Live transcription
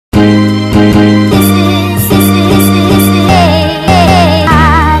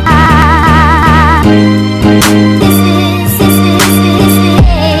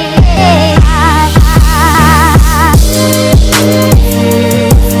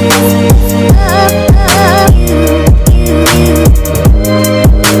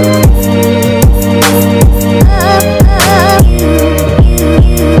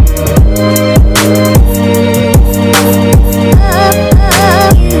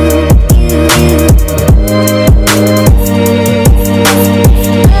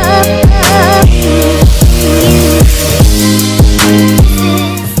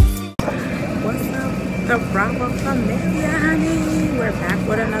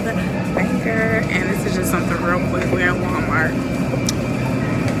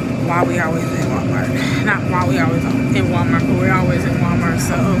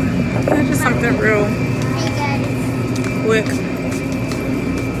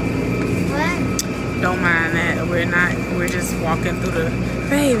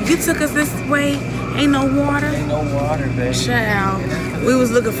We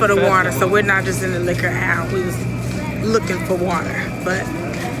was looking for the water, so we're not just in the liquor aisle. We was looking for water. But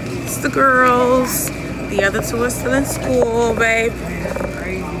it's the girls. The other two are still in school, babe.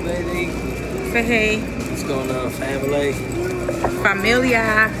 Crazy lady. Say hey. What's going on, family?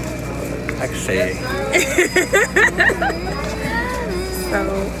 Familia. I can say it. So,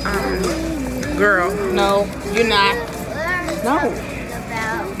 girl, no, you're not. No.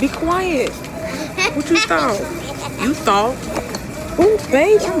 Be quiet. What you thought? You thought? Oh,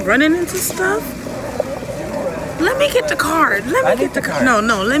 babe, I'm running into stuff. Let me get the card. Let me get the card. No,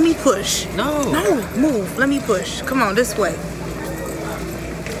 let me push. No, move. Let me push. Come on, this way.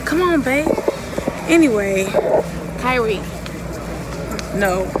 Come on, babe. Anyway, Kyrie.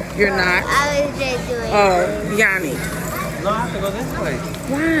 No, you're not. I was just doing it. Oh, Yanni. No, I have to go this way.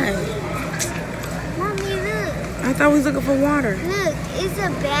 Why? Mommy, look. I thought we was looking for water. Look, it's a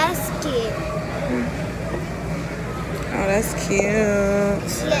basket. Oh, that's cute. Yeah,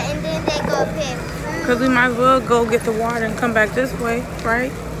 and then they go pick fruit. Because we might as well go get the water and come back this way,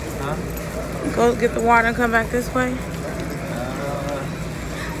 right? Huh? Go get the water and come back this way.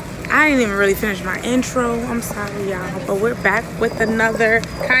 I didn't even really finish my intro. I'm sorry, y'all. But we're back with another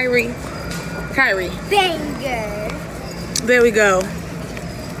Kyrie. Banger. There we go.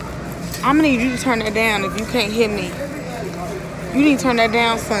 I'm going to need you to turn that down if you can't hear me. You need to turn that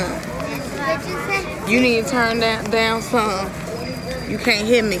down some. What you say? You need to turn that down some. You can't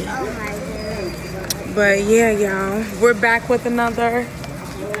hear me. Oh my God. But yeah, y'all. We're back with another.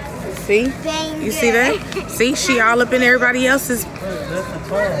 See? Banger. You see that? See? She all up in everybody else's.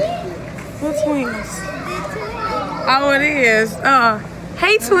 What twins? Oh, it is.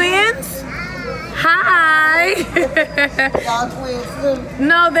 Hey, twins. Hi. Y'all twins too.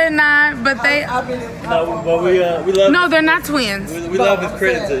 No, they're not. But they. No, but we love. No, they're not twins. We love his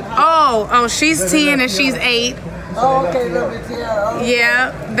credits. Oh, she's 10 and she's 8. Oh, okay, little bit here. Oh,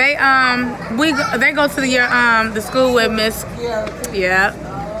 Yeah, they go to the school with Miss. yeah. Yeah.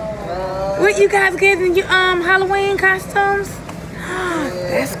 What you guys getting your Halloween costumes?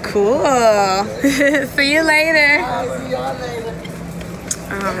 That's cool. See you later. I'll see y'all later.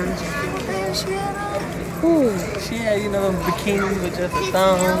 Ooh. She had, bikini with just a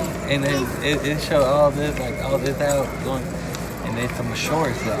thong, and it showed all this out going, and then some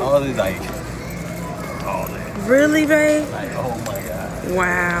shorts, but all this all this. Really, babe? Like, oh my God.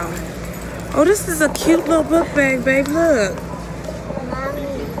 Wow. Oh, this is a cute little book bag, babe. Look. Mommy,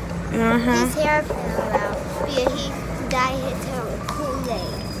 Uh-huh. his hair fell out. Yeah, he dyed his hair with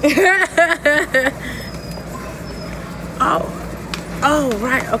Kool-Aid. Oh,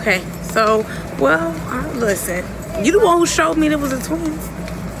 right. Okay. So, well, listen. You the one who showed me there was a twins.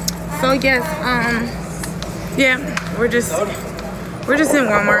 So yes, yeah, we're just in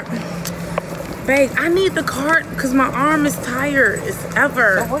Walmart. Babe, I need the cart because my arm is tired as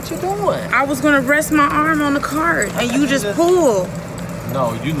ever. So what you doing? I was gonna rest my arm on the cart and you just pull.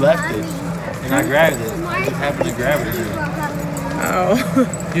 No, you left it, and I grabbed it. I just happened to grab it again. Oh.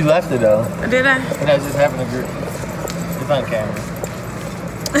 You left it though. Did I? And I just happened to grab. It's on camera.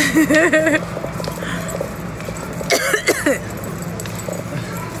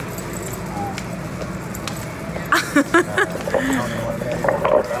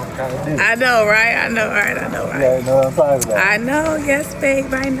 I know, right? Yeah, you know what I'm talking about. I know, yes,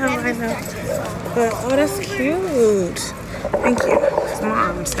 babe. I know. But oh, that's cute. Thank you. It's my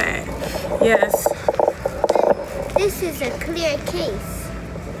arm sad. Yes. This is a clear case.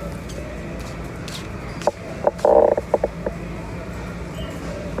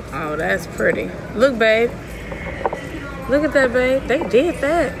 Oh, that's pretty. Look, babe. Look at that, babe. They did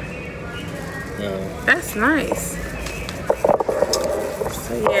that. That's nice.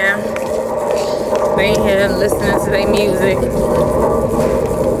 So yeah, they ain't here listening to their music.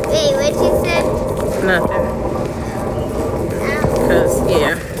 Wait, what you said? Nothing. Cause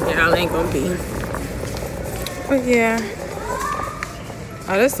yeah, y'all ain't gonna be. But yeah.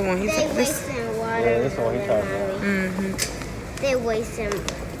 Oh, this the one he They took. This. wasting water. Yeah, this one he talking about. They wasting.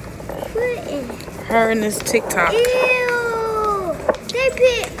 What in? Her and this TikTok. Ew! They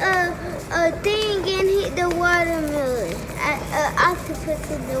put a thing in the watermelon.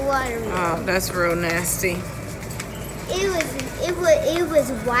 Octopus in the watermelon. Oh, that's real nasty. It was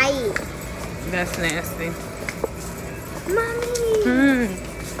white. That's nasty. Mommy,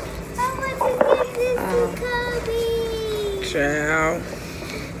 I want to get this to Kobe. Child.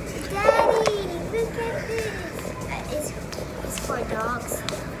 Daddy, look at this. It's for dogs.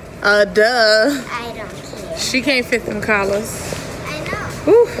 Duh. I don't care. She can't fit them collars. I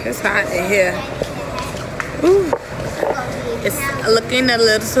know. Ooh, it's hot in here. Ooh, it's looking a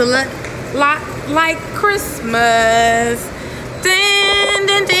little lot like Christmas. Dun,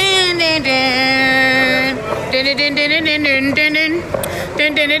 dun, dun, dun, dun. Dun, dun, dun, dun, dun, dun, dun, dun.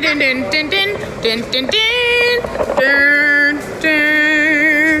 Dun, dun, dun, dun, dun, dun, dun, dun, dun,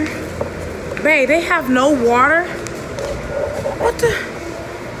 dun. Babe, they have no water? What the?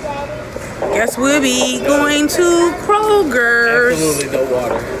 Guess we'll be going to Kroger's. Absolutely no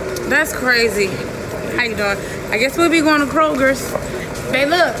water. That's crazy. How you doing? I guess we'll be going to Kroger's. Babe,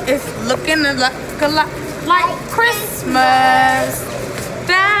 look, it's looking a lot like Christmas.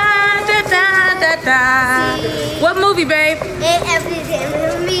 Da da da da da. What movie, babe?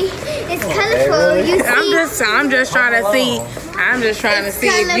 It's colorful. You see? I'm just trying to see. I'm just trying to see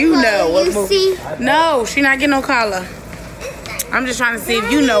if you know what movie. No, she not getting no collar. I'm just trying to see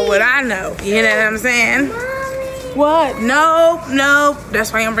if you know what I know. You know what I'm saying? What? No, no.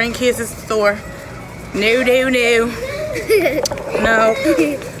 That's why I'm bringing kids to the store. No, no, no. No.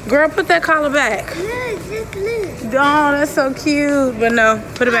 Girl, put that collar back. Look. Oh, that's so cute. But no,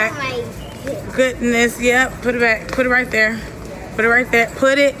 put it back. Oh my Goodness, yep. Put it back. Put it right there. Put it right there.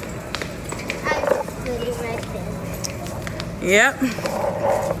 Put it. I put it right there. Yep.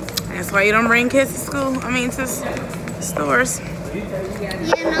 That's why you don't bring kids to school. I mean, to stores.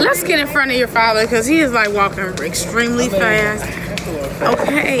 Let's get in front of your father because he is like walking extremely fast.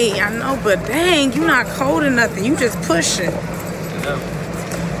 Okay, I know, but dang, you not cold or nothing. You just pushing.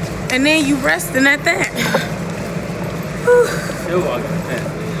 And then you resting at that. Still walking fast.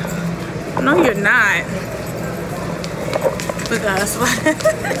 No, you're not. Look at us.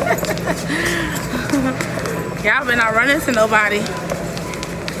 Y'all been not running to nobody.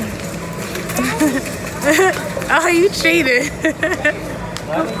 Oh, you cheated.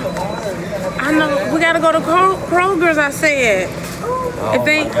 I know. We gotta go to Kroger's, I said. Oh If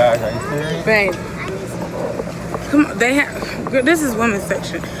they, my gosh, are you serious? babe. Come on, they have. This is women's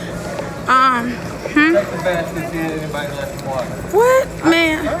section. Check the basket, see if anybody left some water. What,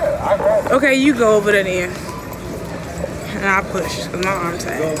 man? I grabbed it. Okay, you go over there then. And I'll push because my arm's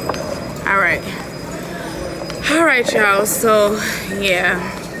tight. All right. All right, y'all. So, yeah.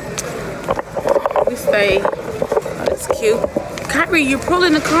 We stay. Oh, that's cute. Kyrie, you're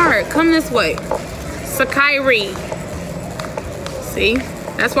pulling the cart. Come this way. Sy'Kiree. See?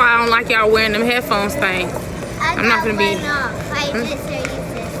 That's why I don't like y'all wearing them headphones thing. I'm not gonna be.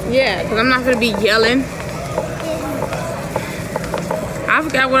 Yeah, because I'm not gonna be yelling. I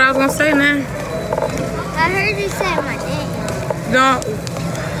forgot what I was gonna say now. I heard you say my name. No,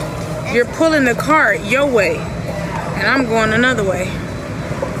 you're pulling the cart your way, and I'm going another way.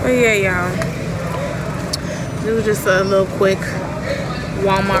 But yeah, y'all. It was just a little quick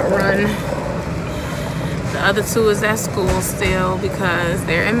Walmart run. The other two is at school still because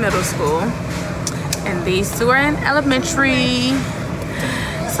they're in middle school. And these two are in elementary.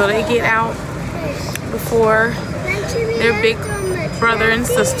 So they get out before their big brother and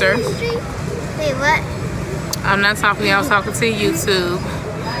sister. Wait, what? I'm not talking to you, I was talking to YouTube.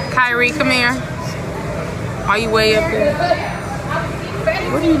 Kyrie, come here. Are you way up there?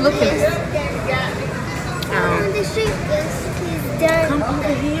 What are you looking at? On the street, he's done. Come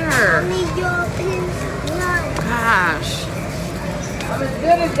over here. Gosh. It's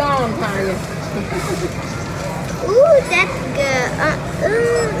good as gone, Kyrie. Ooh, that's good.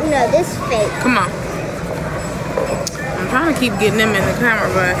 No, this is fake. Come on. I'm trying to keep getting them in the camera,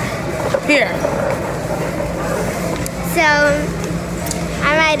 but here. So,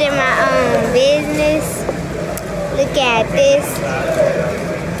 I'm minding my own business. Look at this.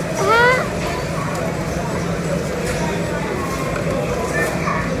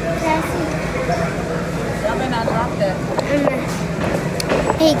 Y'all better not drop that.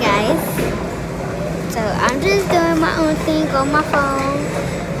 Hey guys. So I'm just doing my own thing on my phone.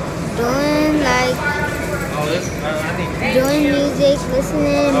 Doing music,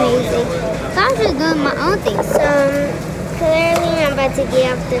 listening to music. So I'm just doing my own thing. So clearly I'm about to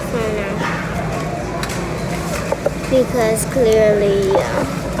get off the phone now. Because clearly,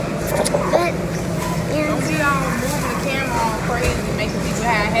 but yeah. Don't be all moving the camera all crazy, making people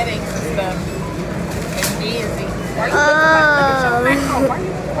have headaches and stuff. And dizzy. Why you look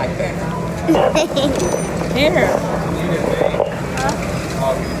like that? Here.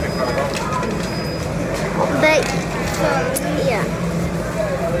 But yeah.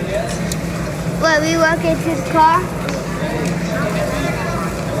 Well, we walk into the car.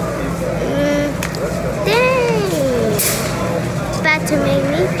 Dang! It's about to make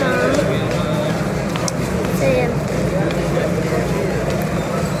me fall. So yeah.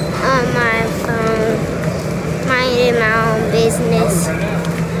 On my phone, minding my own business,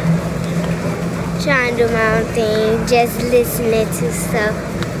 trying to do my own thing, just listening to stuff.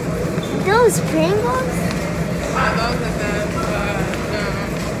 Those Pringles? Those are the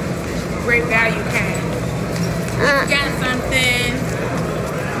great value kind. You got something.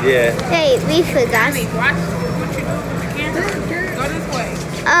 Yeah. Hey, we forgot. Watch what you do with the camera. Go this way.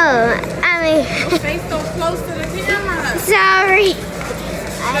 Oh, I mean. Don't stay so close to the camera. Sorry.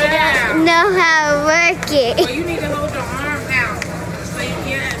 I don't know how to work it. Well, you need to hold your arm out so you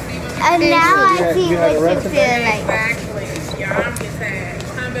can see what And now I see what you feel like. Exactly. Your arm gets sad.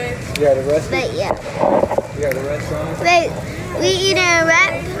 Huh, babe? You got the rest? But yeah. You got the rest on? Wait, we eating a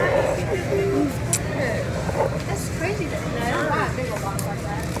wrap? That's crazy. That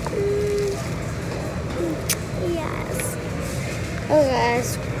Yes. Oh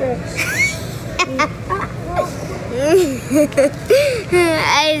gosh.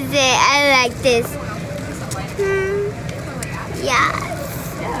 I say I like this. Yes.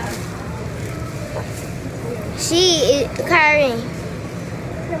 She is Kyrie.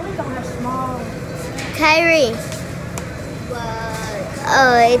 Kyrie.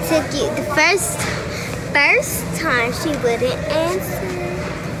 Oh, it took you the first time she wouldn't answer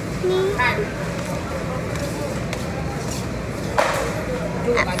me.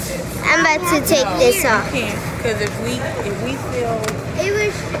 I'm about to take this off. Because if we feel It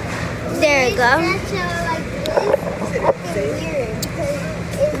was there you go.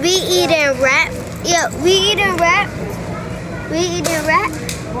 We eating wrap. Yeah, we eating wrap. We eating wrap.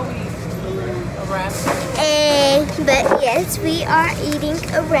 a wrap, But yes, we are eating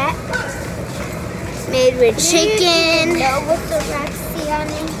a wrap made with chicken. Know what the wrap,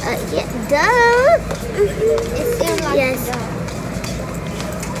 Seyani? Yeah, duh. It seems like yes.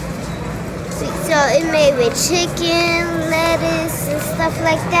 So it made with chicken, lettuce, and stuff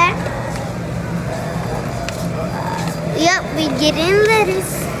like that. Yep, we getting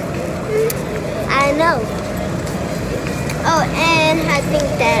lettuce. I know. Oh, and I think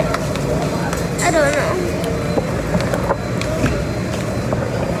that, I don't know.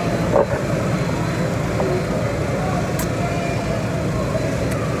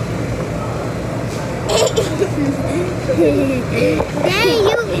 Dang,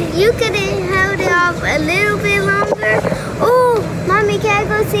 you could have held it off a little bit longer. Oh, mommy, can I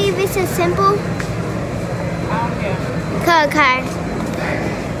go see if it's a simple? yeah. Card card.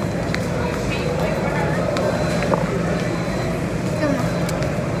 Come on.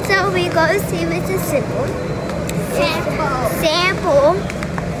 So we go see if it's a simple. Sample.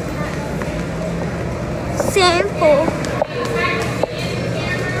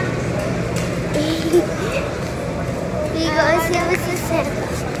 We go see if it's a sample.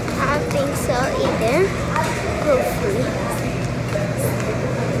 I don't think so either. Hopefully.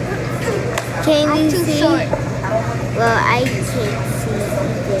 Can you see? Well, I can't see it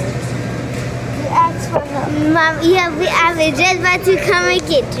either. You asked for help. Mom, yeah, I was just about to come and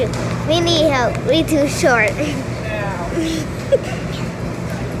get you. We need help. We're too short.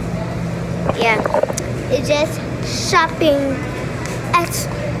 Yeah. It's just shopping at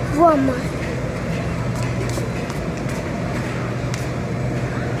Walmart.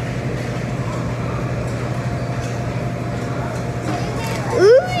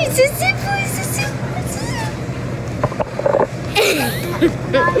 Ooh, it's a simple, it's a simple.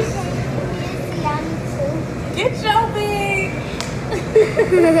 Get your big.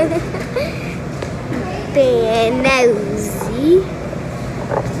 Being nosy.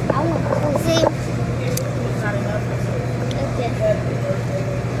 I want to see. Okay.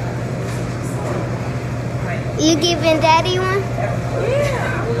 You giving Daddy one?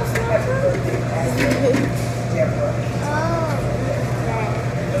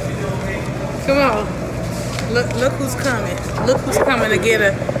 Come on. Look who's coming. Look who's coming to get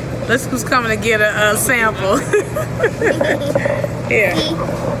a Let's who's coming to get a sample. Here.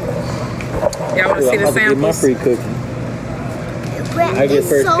 Y'all want to see the samples? Get my free cookie. I get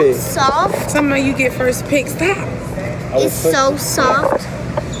first so pick. Soft. Some of you get first pick. Stop. It's so soft.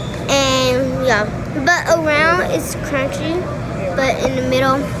 And yeah. But around it's crunchy. But in the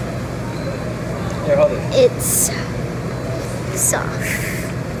middle, Here, hold it. it's soft. So,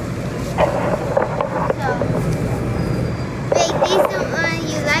 wait, these the one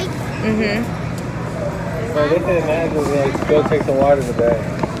you like? Mm-hmm. So they said man was like, go take some water in the bag.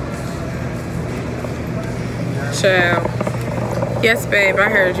 Child. Yes, babe, I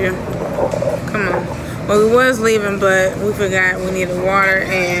heard you. Come on. Well, we was leaving, but we forgot we needed water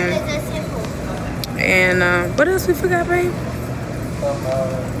and what else we forgot, babe?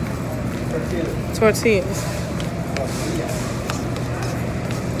 Tortillas.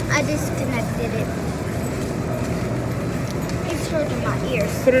 I disconnected it. It's hurting my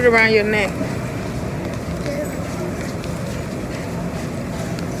ears. Put it around your neck.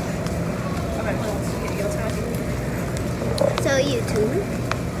 So YouTube,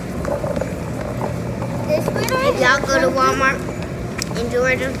 if y'all go to Walmart in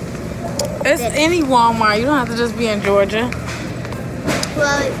Georgia, It's any Walmart. You don't have to just be in Georgia.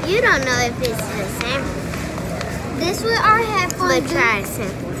 well, you don't know if it's the same. This one I have fun. But try a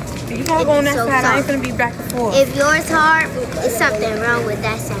sample. You gotta go on that so side. I ain't soft. gonna be back and forth. If yours hard, it's something wrong with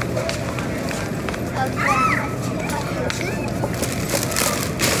that sample.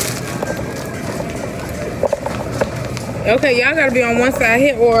 Okay, y'all gotta be on one side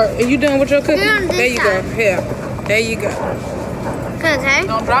here, or are you done with your cookie? Yeah, on this There you go. side. Here. There you go. Okay.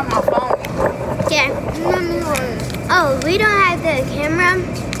 Don't drop my phone. Yeah. Oh, we don't have the camera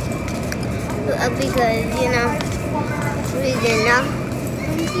because, you know, we didn't know.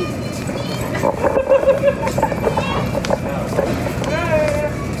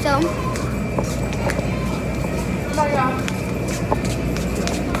 So,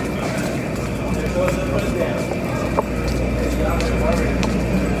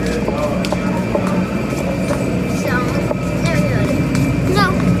 no.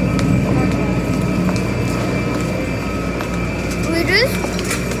 We just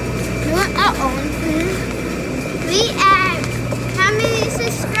want our own food. We at how many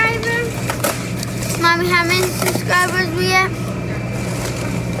subscribers? Mommy, how many subscribers we at?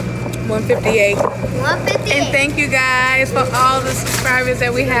 158. 158. And thank you guys for all the subscribers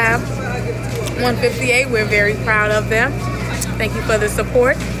that we have. 158. We're very proud of them. Thank you for the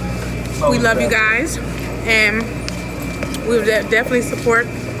support. We love you guys, and we'll definitely support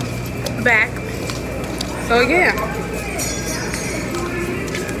back. So yeah,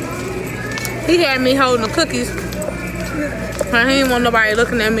 he had me holding the cookies. He didn't want nobody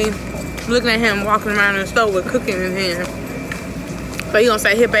looking at me, looking at him walking around in the store with cookies in his hand. So he gonna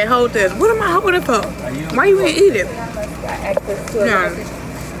say, "Here, babe, hold this." What am I holding it for? Why you ain't eat it? No.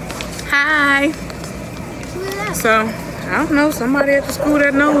 Hi. So I don't know, somebody at the school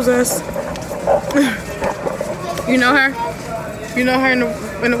that knows us. You know her? You know her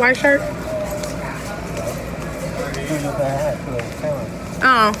in the white shirt?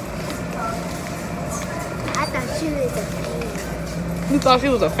 Oh. I thought she was a fan. You thought she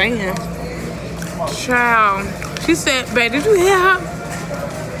was a fan? Child. She said, babe, did you hear her?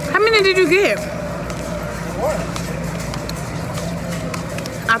 How many did you get?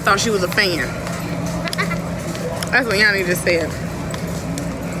 I thought she was a fan. That's what Yanni just said. I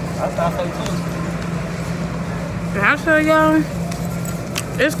thought so too. And I'll tell y'all,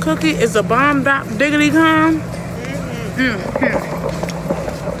 this cookie is a bomb dot diggity con.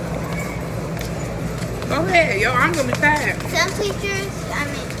 Go ahead, yo, I'm gonna be tired. Some teachers,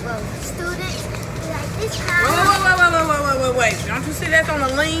 students, like this Wait. Don't you see that's on the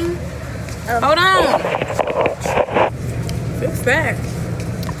lean? Hold on. Fix that.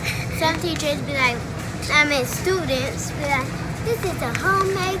 Some teachers be like, students be like, this is a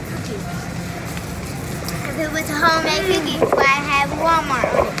homemade cookie. If it was a homemade cookie, why have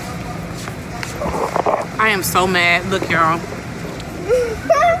Walmart on it? I am so mad. Look, y'all.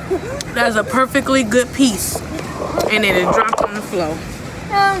 That's a perfectly good piece. And then it dropped on the floor.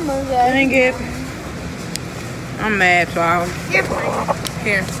 Oh my god. Dang it. I'm mad, y'all. You're funny.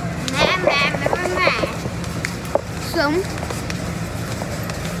 Here. Mad. So,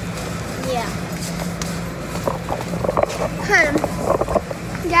 yeah.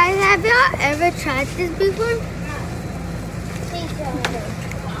 Guys, have y'all ever tried this before?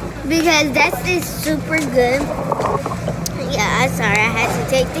 Because that is super good. Yeah, I'm sorry, I had to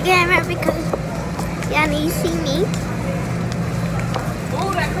take the camera because y'all need to see me.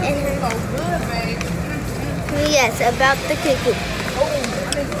 Oh, that cookie is so good, babe. Yes, about the cookie. Oh, I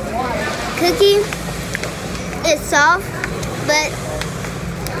need some water. cookie is soft, but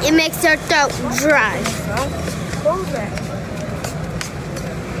it makes your throat dry.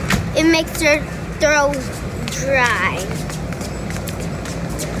 It makes your throat dry.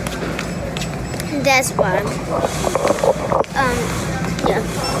 That's why. Yeah.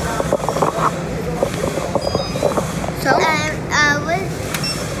 So, what?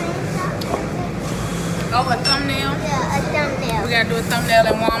 Oh, a thumbnail? Yeah, a thumbnail. We gotta do a thumbnail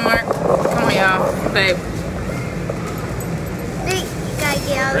in Walmart. Come on, y'all. Babe. Wait, you gotta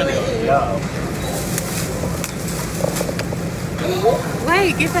get all the way in.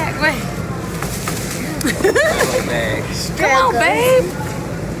 Wait, get back. Wait. Bags. Come on, babe.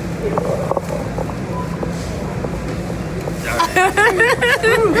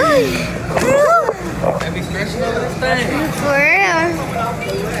 I be stretching over this thing. For real.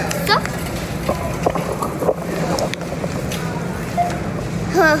 So.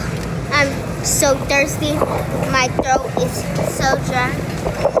 I'm so thirsty. My throat is so dry.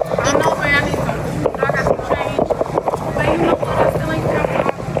 I know, man. I need some food. I got some change. But you know what? I still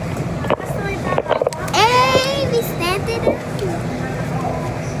ain't got one. Hey, we standing up.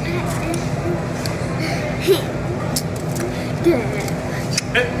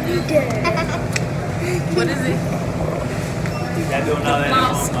 What is it? Gotta do another in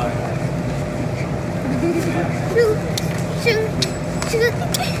Walmart. Shoot.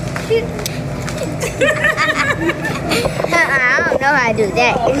 I don't know how to do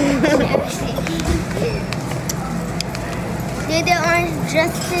that. Do the orange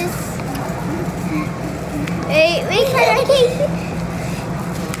justice. Wait,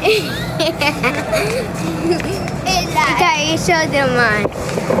 okay, you show them mine.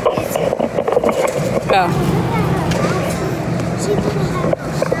 Go.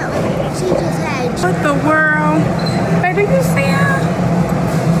 She just had. What the world? Hey, do you see her?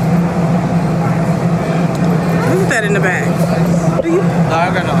 Who's that in the bag? Do you? No,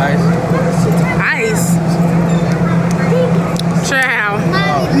 I got no ice. Ice? Child.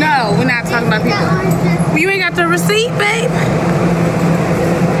 No, we're not talking about people. You ain't got the receipt, babe?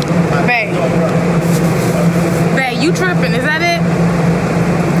 Babe. Babe, you tripping. Is that it?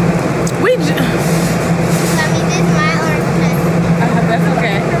 We just... Mommy, this is my orange justice. That's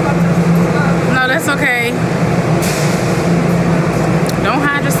okay. No, that's okay. Don't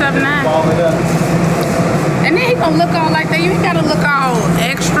hide yourself now. And then he gonna look all like that. You ain't gotta look all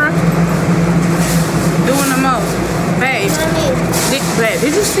extra. Doing the most. Babe.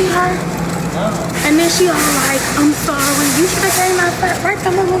 Did you see her? No. And then she all like, I'm sorry. You should have came out there. Right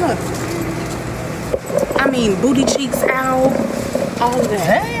there, look. I mean, booty cheeks out. All of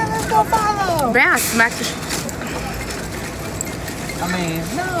that. Hey, let's go follow. Babe, I smacked the I mean,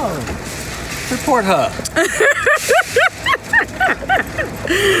 no. Report her.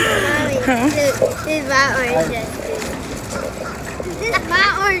 Mommy, this is my orange justice. This is my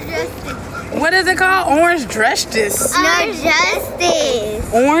orange justice. What is it called? Orange justice. No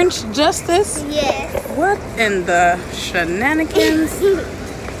justice. Orange justice? Yes. What in the shenanigans?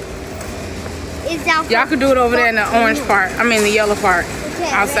 It's out. Y'all could do it over there in the orange part. I mean the yellow part. Okay,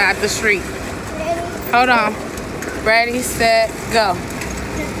 Outside the street. ready? Hold on. Ready, set, go.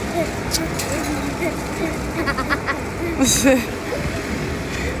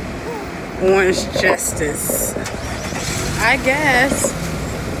 Orange justice. I guess.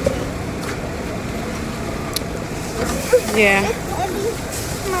 Yeah.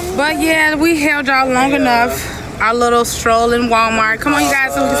 But yeah, we held y'all long enough. Our little stroll in Walmart. Come on, you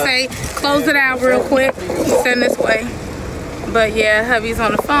guys, so we can say, close it out real quick. Send this way. But yeah, hubby's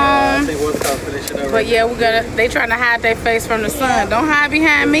on the phone. But yeah, they trying to hide their face from the sun. Don't hide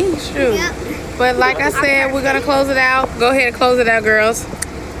behind me, shoot. Yep. But like I said, we're gonna close it out. Go ahead and close it out, girls.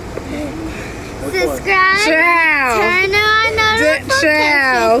 Subscribe. Ciao. Turn on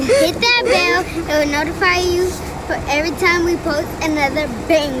Ciao. notifications. Hit that bell. It will notify you for every time we post another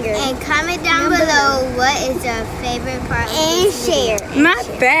banger. And comment down below what is your favorite part of this video. And share. Not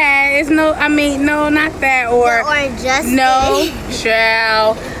that. It's no, I mean, no, not that. Or just no,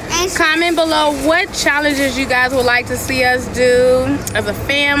 ciao. And Comment below what challenges you guys would like to see us do as a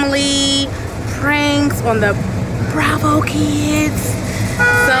family. Pranks on the Bravo kids.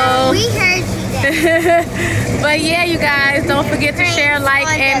 So we heard you there. but yeah, you guys, don't forget to share, like,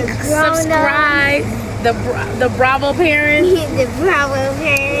 and subscribe. The Bravo parents. The Bravo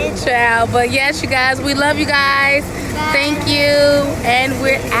parents. Ciao. But yes, you guys, we love you guys. Bye. Thank you. And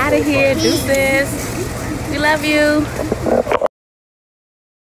we're out of here. Deuces. We love you.